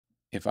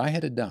If I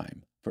had a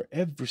dime for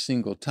every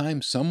single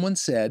time someone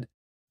said,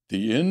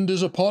 "The end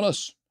is upon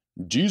us.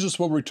 Jesus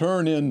will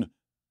return in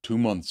 2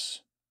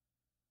 months,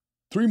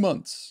 3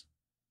 months,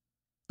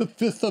 the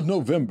 5th of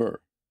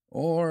November,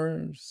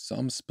 or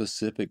some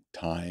specific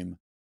time."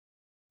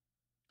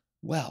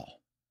 Well,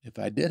 if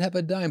I did have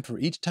a dime for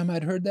each time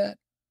I'd heard that,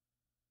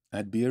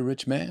 I'd be a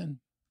rich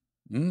man.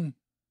 Mm.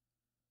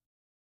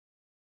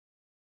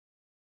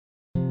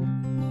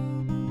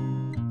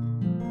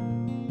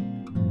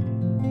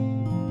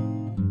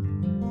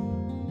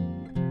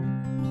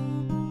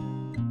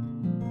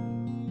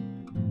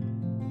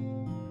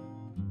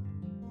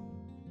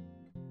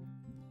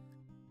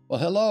 Well,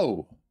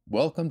 hello.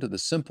 Welcome to the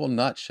Simple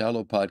Not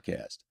Shallow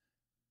podcast.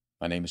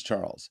 My name is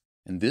Charles,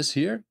 and this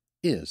here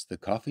is the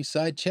Coffee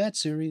Side Chat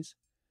series,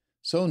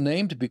 so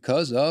named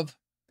because of,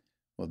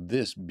 well,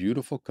 this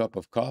beautiful cup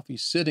of coffee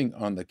sitting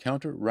on the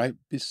counter right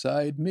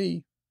beside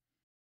me.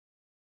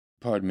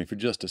 Pardon me for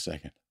just a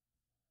second.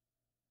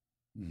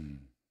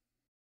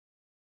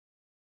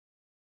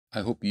 I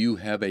hope you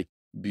have a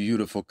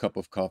beautiful cup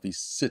of coffee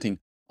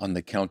sitting on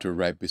the counter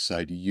right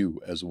beside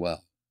you as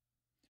well.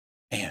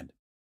 And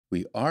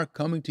we are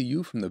coming to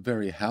you from the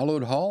very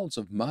hallowed halls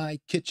of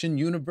My Kitchen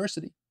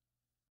University.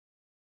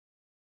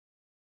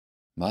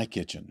 My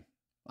kitchen.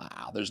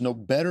 Wow, there's no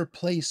better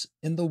place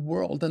in the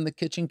world than the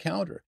kitchen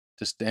counter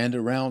to stand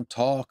around,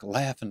 talk,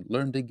 laugh, and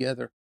learn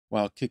together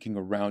while kicking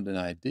around an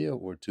idea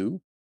or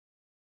two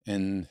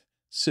and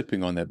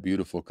sipping on that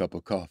beautiful cup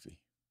of coffee.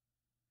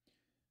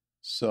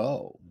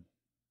 So,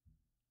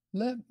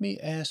 let me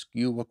ask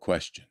you a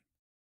question.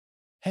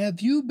 Have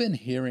you been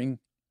hearing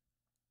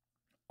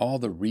all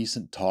the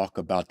recent talk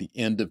about the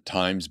end of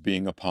times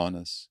being upon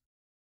us?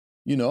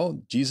 You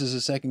know,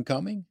 Jesus' second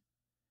coming?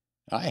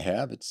 I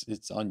have.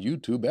 It's on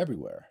YouTube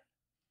everywhere.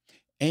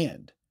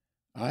 And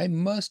I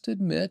must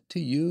admit to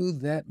you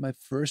that my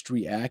first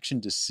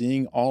reaction to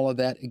seeing all of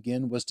that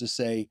again was to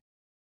say,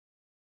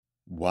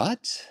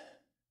 "What?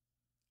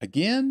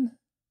 Again?"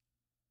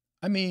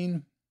 I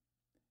mean,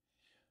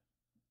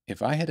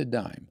 if I had a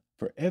dime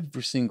for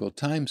every single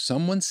time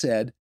someone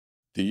said,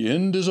 "The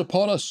end is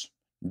upon us.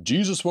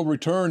 Jesus will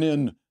return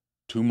in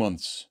 2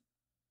 months,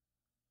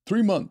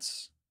 3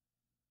 months,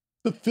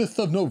 the 5th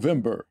of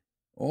November,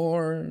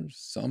 or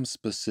some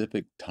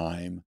specific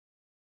time."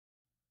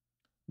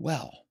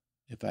 Well,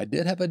 if I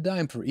did have a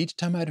dime for each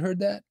time I'd heard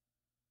that,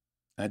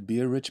 I'd be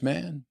a rich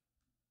man.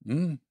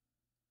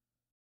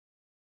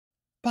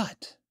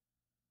 But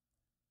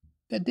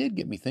that did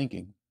get me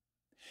thinking.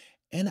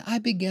 And I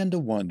began to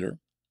wonder,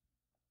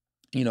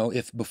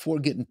 if before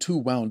getting too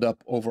wound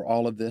up over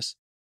all of this,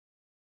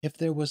 if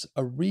there was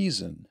a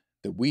reason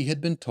that we had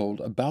been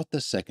told about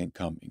the second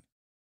coming,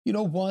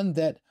 one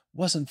that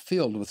wasn't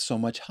filled with so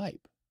much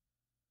hype.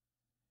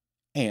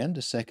 And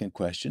the second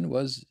question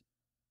was,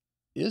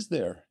 is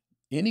there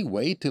any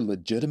way to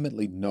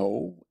legitimately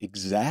know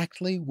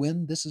exactly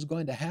when this is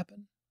going to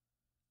happen?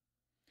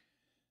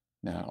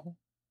 Now,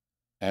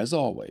 as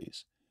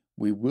always,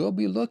 we will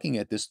be looking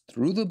at this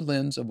through the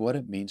lens of what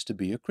it means to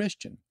be a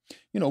Christian,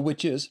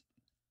 which is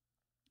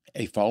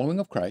a following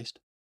of Christ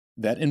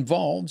that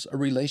involves a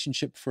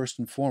relationship first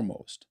and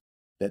foremost,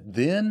 that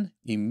then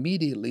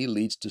immediately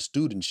leads to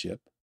studentship,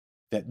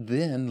 that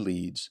then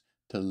leads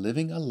to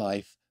living a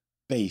life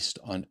based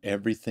on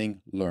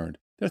everything learned.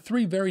 They're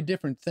three very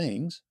different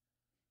things,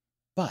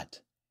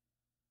 but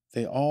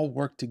they all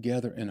work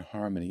together in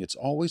harmony. It's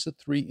always the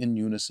three in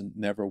unison,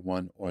 never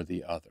one or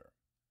the other.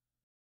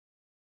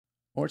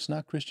 Or it's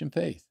not Christian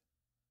faith.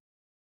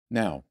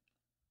 Now,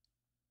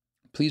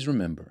 please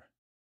remember,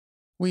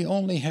 we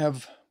only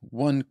have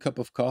one cup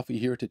of coffee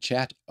here to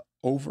chat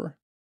over,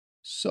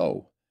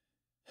 so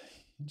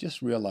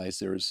just realize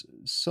there's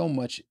so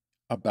much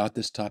about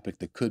this topic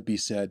that could be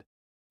said.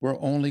 We're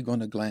only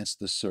going to glance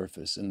the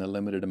surface in the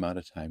limited amount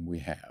of time we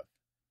have.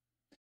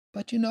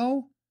 But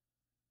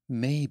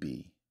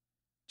maybe,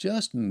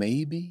 just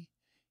maybe,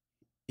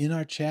 in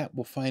our chat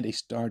we'll find a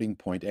starting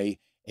point, a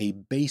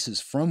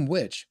basis from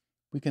which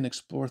we can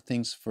explore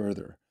things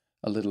further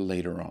a little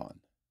later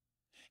on.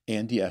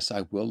 And yes,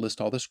 I will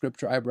list all the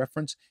scripture I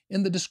reference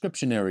in the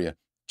description area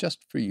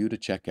just for you to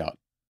check out.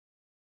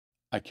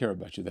 I care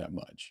about you that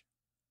much.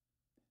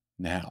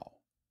 Now,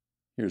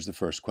 here's the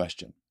first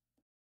question.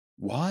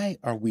 Why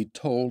are we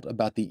told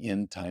about the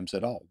end times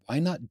at all? Why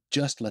not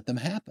just let them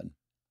happen?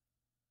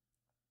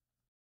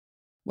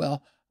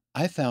 Well,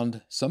 I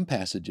found some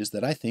passages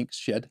that I think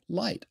shed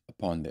light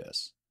upon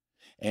this.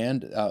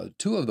 And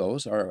two of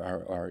those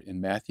are in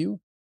Matthew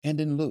and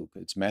in Luke.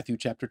 It's Matthew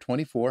chapter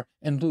 24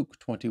 and Luke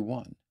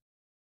 21.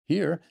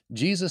 Here,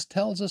 Jesus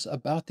tells us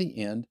about the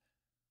end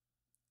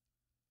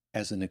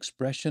as an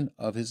expression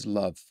of his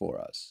love for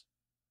us.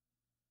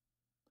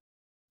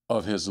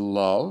 Of his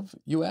love,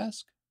 you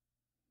ask?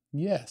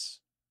 Yes.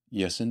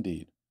 Yes,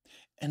 indeed.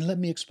 And let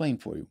me explain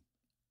for you.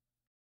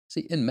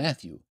 See, in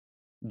Matthew,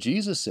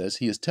 Jesus says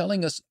he is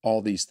telling us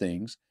all these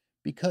things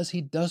because he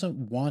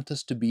doesn't want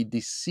us to be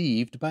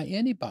deceived by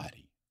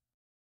anybody.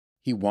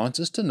 He wants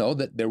us to know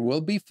that there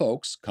will be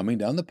folks coming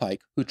down the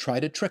pike who try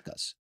to trick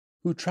us,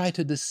 who try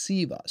to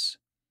deceive us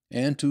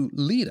and to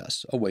lead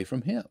us away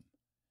from Him.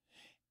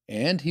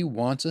 And He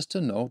wants us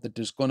to know that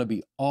there's going to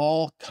be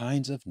all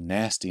kinds of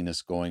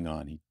nastiness going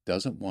on. He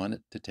doesn't want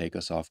it to take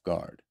us off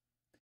guard.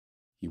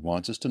 He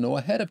wants us to know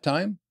ahead of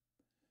time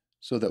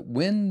so that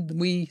when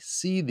we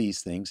see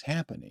these things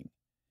happening,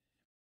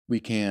 we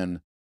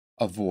can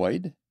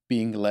avoid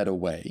being led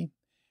away,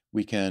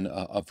 we can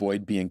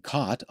avoid being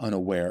caught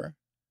unaware,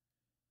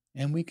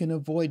 and we can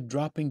avoid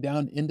dropping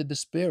down into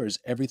despair as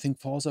everything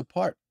falls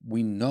apart.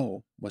 We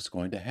know what's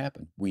going to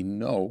happen. We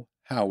know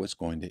how it's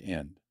going to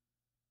end.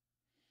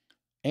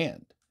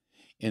 And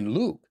in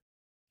Luke,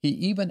 he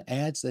even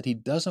adds that he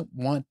doesn't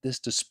want this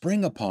to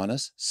spring upon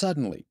us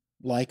suddenly,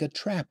 like a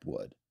trap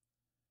would.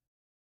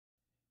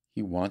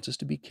 He wants us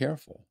to be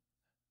careful,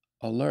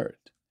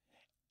 alert,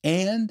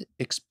 and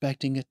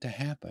expecting it to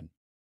happen.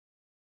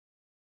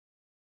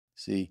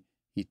 See,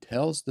 he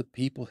tells the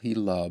people he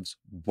loves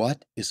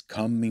what is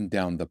coming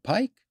down the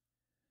pike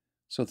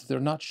so that they're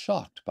not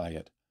shocked by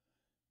it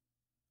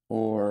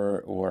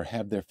or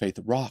have their faith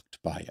rocked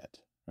by it,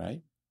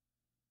 right?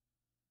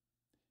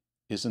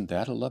 Isn't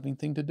that a loving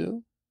thing to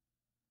do?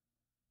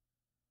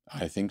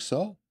 I think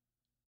so.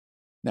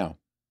 Now,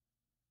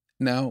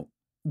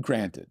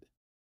 granted,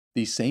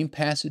 these same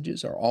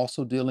passages are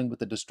also dealing with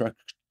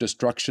the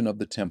destruction of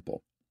the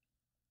temple,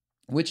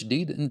 which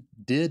did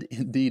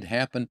indeed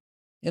happen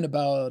in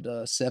about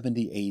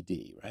 70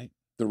 A.D., right?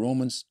 The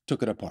Romans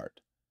took it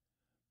apart.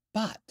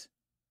 But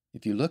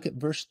if you look at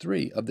verse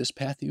 3 of this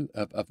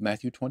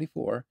Matthew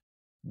 24,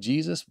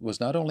 Jesus was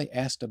not only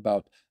asked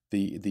about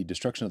the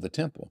destruction of the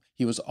temple,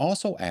 he was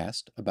also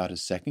asked about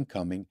his second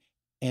coming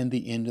and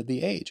the end of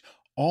the age.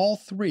 All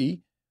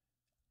three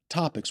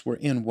topics were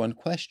in one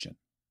question.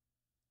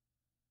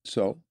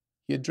 So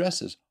he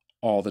addresses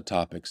all the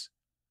topics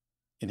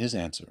in his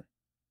answer.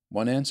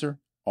 One answer,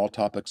 all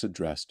topics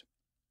addressed.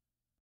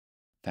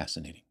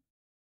 Fascinating.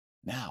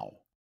 Now,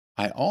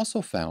 I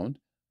also found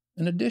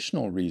an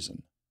additional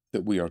reason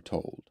that we are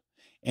told,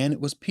 and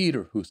it was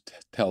Peter who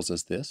tells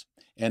us this,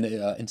 and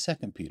in 2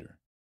 Peter.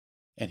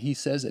 And he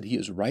says that he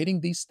is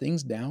writing these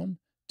things down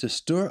to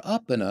stir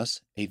up in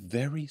us a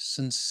very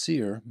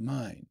sincere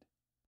mind.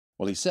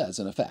 Well, he says,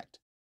 in effect,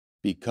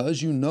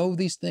 because you know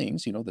these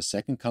things, you know, the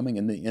second coming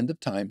and the end of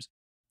times,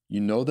 you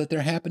know that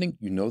they're happening,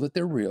 you know that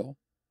they're real,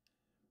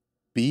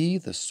 be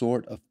the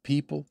sort of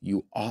people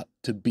you ought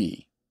to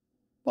be.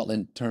 Well,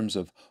 in terms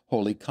of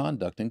holy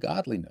conduct and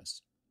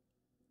godliness.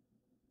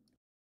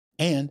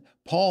 And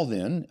Paul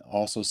then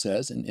also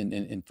says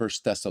in 1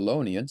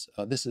 Thessalonians,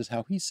 this is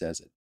how he says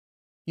it.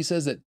 He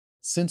says that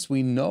since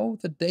we know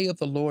the day of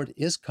the Lord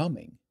is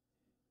coming,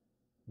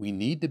 we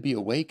need to be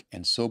awake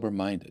and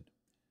sober-minded,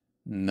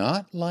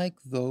 not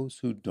like those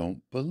who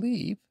don't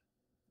believe,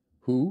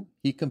 who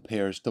he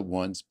compares to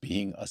ones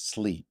being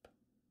asleep.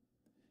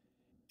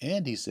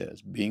 And he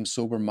says, being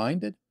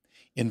sober-minded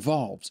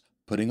involves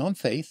putting on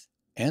faith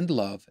and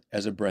love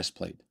as a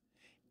breastplate,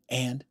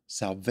 and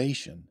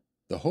salvation,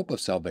 the hope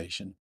of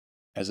salvation,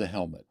 as a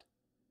helmet.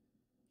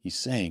 He's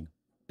saying,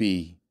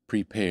 be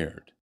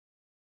prepared.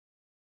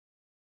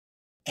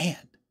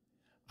 And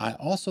I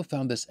also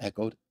found this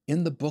echoed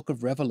in the book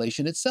of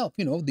Revelation itself,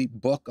 you know, the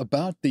book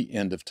about the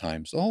end of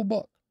times, the whole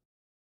book.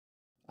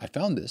 I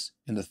found this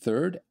in the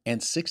 3rd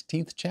and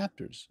 16th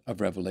chapters of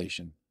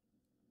Revelation.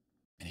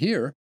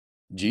 Here,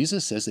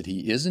 Jesus says that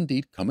he is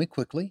indeed coming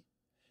quickly,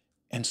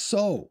 and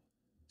so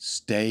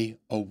stay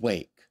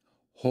awake.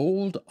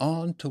 Hold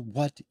on to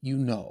what you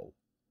know.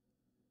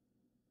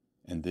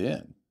 And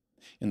then,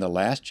 in the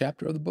last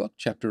chapter of the book,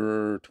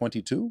 chapter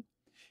 22,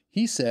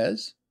 he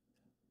says,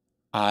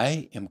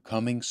 I am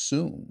coming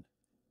soon,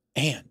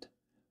 and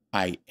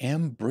I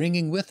am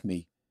bringing with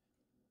me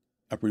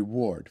a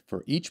reward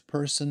for each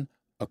person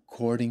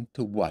according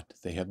to what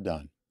they have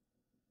done.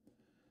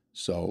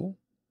 So,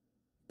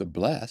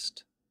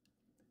 blessed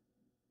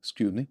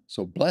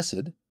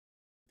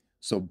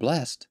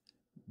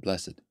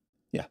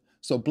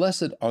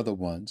are the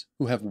ones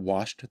who have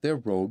washed their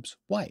robes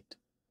white,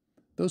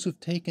 those who've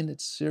taken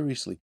it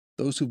seriously,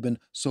 those who've been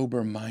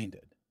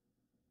sober-minded.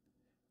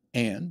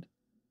 And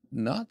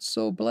not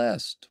so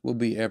blessed will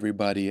be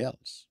everybody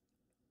else.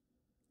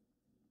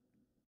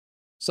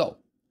 So,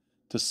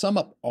 to sum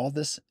up all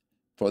this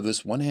for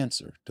this one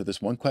answer to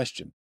this one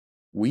question,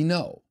 we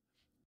know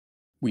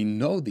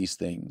these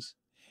things,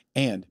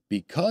 and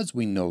because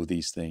we know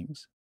these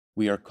things,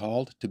 we are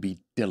called to be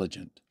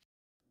diligent.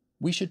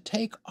 We should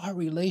take our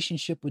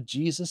relationship with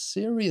Jesus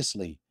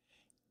seriously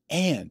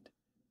and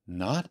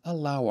not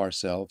allow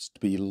ourselves to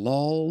be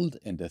lulled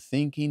into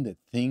thinking that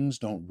things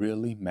don't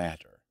really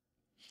matter.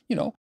 You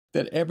know,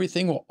 that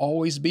everything will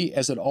always be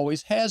as it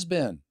always has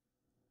been.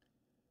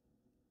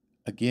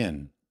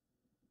 Again,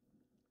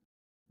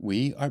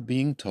 we are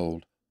being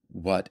told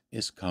what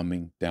is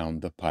coming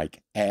down the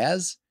pike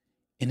as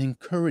an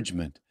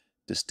encouragement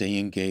to stay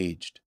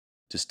engaged,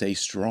 to stay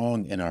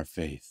strong in our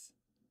faith.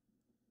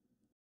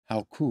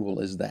 How cool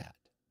is that?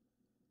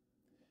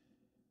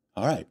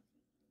 All right.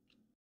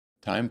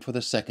 Time for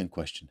the second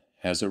question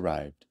has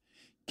arrived.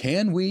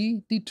 Can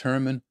we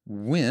determine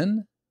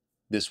when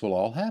this will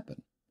all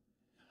happen?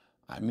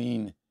 I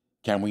mean,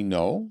 can we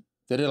know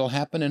that it'll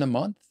happen in a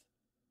month,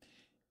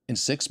 in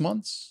 6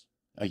 months,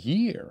 a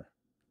year,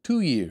 2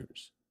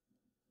 years,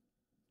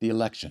 the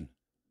election?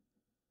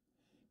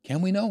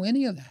 Can we know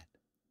any of that?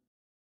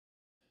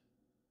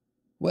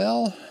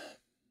 Well,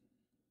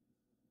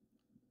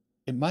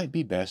 it might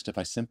be best if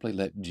I simply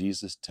let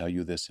Jesus tell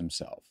you this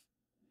himself.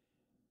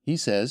 He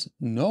says,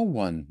 no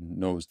one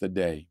knows the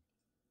day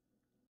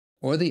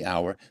or the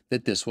hour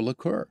that this will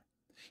occur.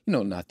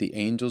 Not the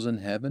angels in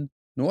heaven,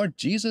 nor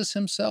Jesus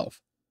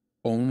himself.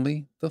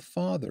 Only the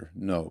Father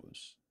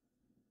knows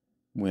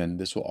when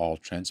this will all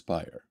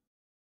transpire.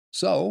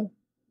 So,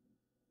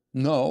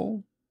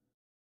 no,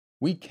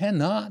 we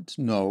cannot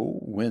know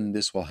when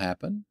this will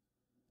happen.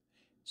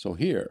 So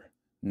here,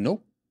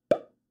 nope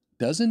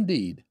does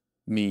indeed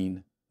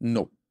mean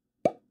nope.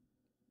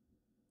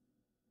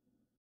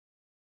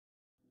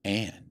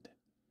 And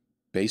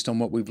based on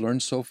what we've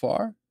learned so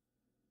far,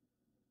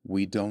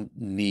 we don't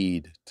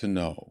need to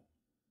know.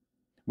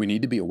 We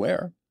need to be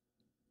aware.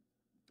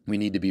 We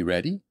need to be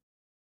ready.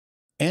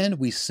 And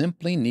we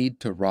simply need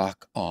to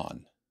rock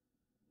on.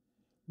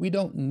 We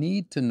don't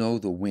need to know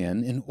the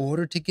when in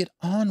order to get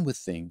on with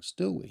things,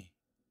 do we?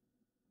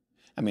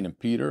 And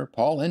Peter,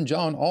 Paul, and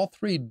John, all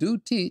three do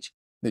teach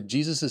that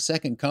Jesus'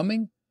 second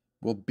coming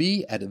will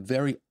be at a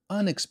very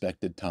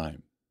unexpected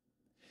time.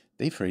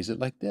 They phrase it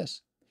like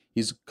this: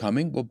 His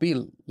coming will be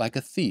like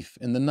a thief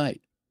in the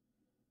night.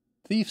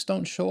 Thieves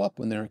don't show up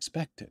when they're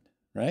expected,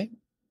 right?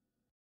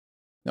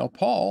 Now,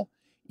 Paul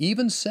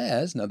even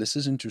says, now this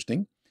is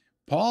interesting,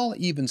 Paul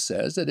even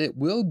says that it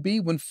will be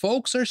when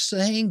folks are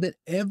saying that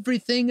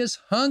everything is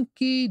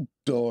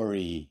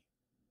hunky-dory.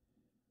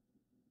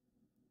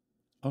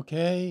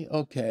 Okay.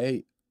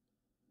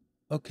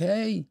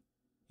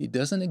 He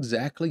doesn't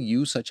exactly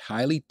use such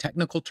highly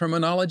technical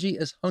terminology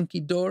as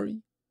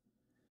hunky-dory.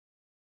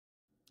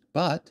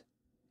 But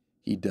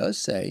he does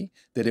say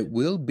that it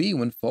will be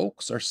when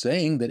folks are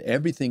saying that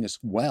everything is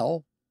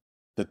well,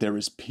 that there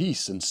is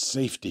peace and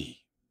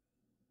safety.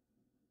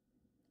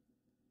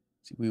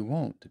 See, we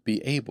won't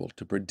be able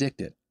to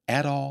predict it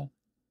at all,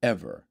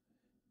 ever.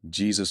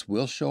 Jesus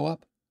will show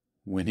up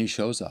when he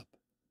shows up,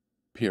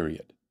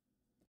 period.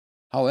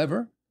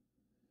 However,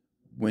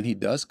 when he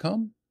does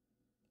come,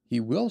 he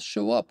will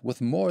show up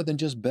with more than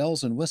just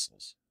bells and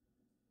whistles.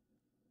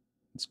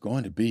 It's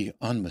going to be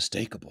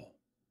unmistakable.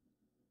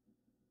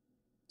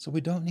 So we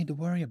don't need to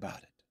worry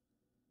about it.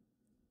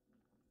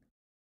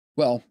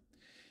 Well,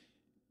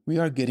 we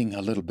are getting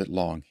a little bit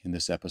long in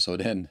this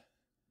episode, and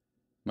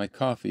my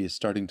coffee is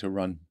starting to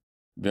run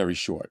very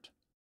short.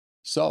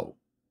 So,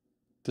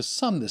 to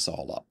sum this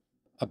all up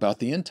about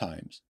the end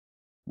times,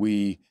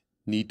 we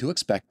need to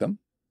expect them.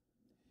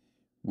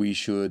 We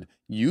should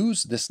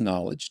use this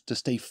knowledge to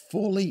stay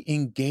fully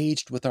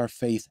engaged with our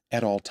faith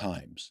at all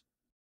times,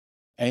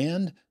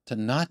 and to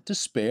not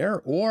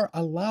despair or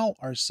allow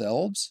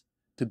ourselves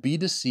to be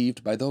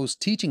deceived by those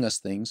teaching us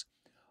things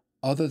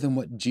other than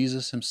what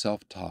Jesus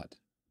himself taught,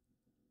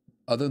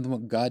 other than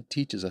what God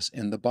teaches us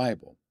in the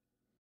Bible.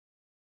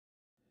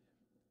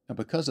 Now,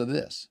 because of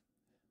this,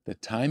 the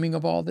timing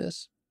of all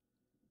this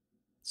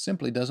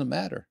simply doesn't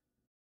matter.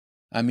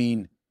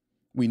 We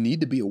need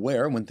to be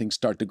aware when things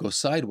start to go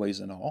sideways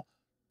and all,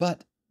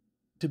 but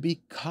to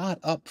be caught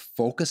up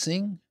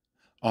focusing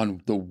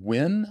on the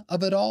when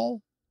of it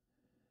all,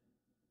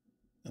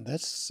 and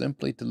that's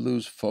simply to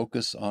lose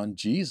focus on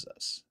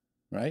Jesus,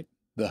 right?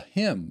 The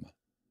him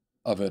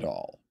of it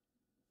all.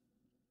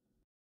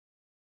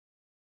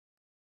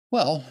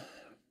 Well,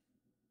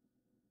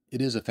 it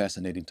is a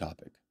fascinating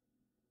topic.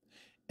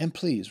 And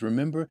please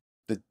remember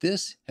that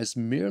this has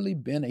merely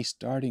been a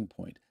starting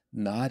point,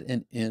 not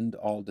an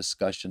end-all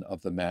discussion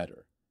of the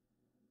matter.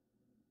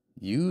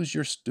 Use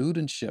your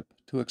studentship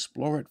to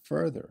explore it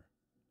further.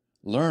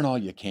 Learn all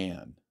you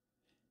can.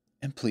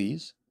 And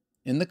please,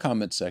 in the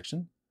comment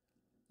section,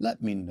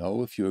 let me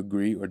know if you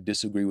agree or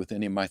disagree with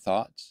any of my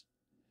thoughts.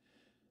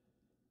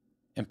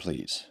 And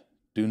please,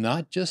 do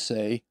not just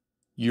say,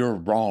 "You're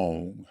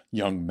wrong,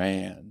 young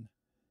man.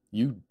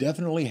 You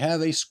definitely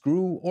have a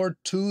screw or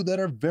two that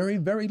are very,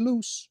 very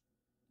loose."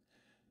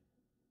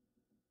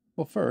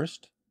 Well,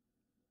 first,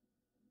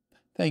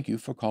 thank you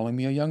for calling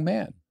me a young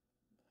man.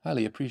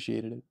 Highly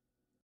appreciated it.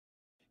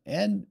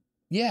 And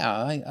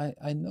yeah,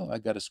 I know I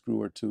got a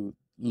screw or two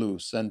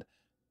loose. And,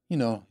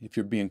 if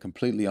you're being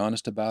completely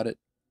honest about it,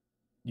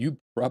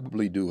 you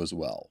probably do as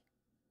well.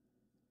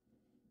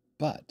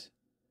 But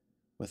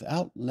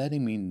without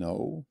letting me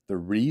know the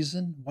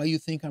reason why you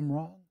think I'm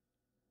wrong,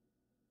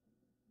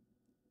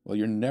 well,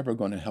 you're never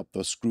going to help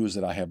those screws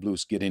that I have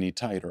loose get any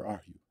tighter,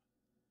 are you?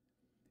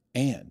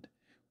 And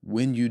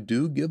when you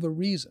do give a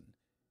reason,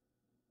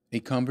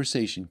 a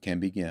conversation can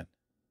begin.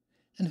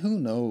 And who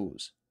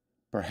knows,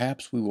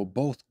 perhaps we will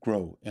both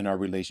grow in our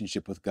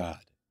relationship with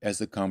God as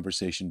the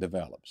conversation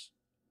develops.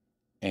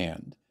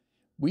 And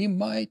we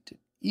might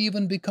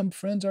even become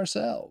friends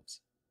ourselves.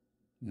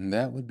 And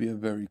that would be a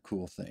very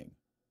cool thing.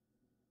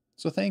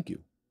 So thank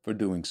you for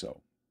doing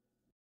so.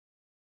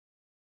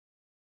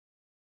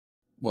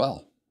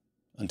 Well,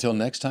 until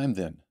next time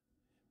then,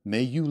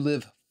 may you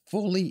live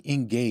fully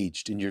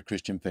engaged in your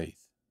Christian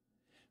faith.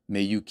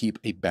 May you keep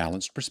a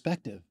balanced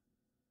perspective.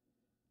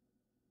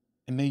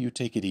 And may you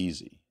take it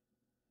easy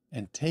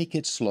and take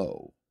it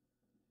slow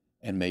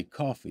and may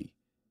coffee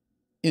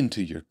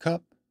into your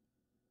cup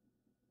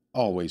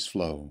always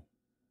flow.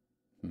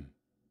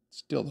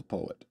 Still the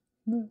poet.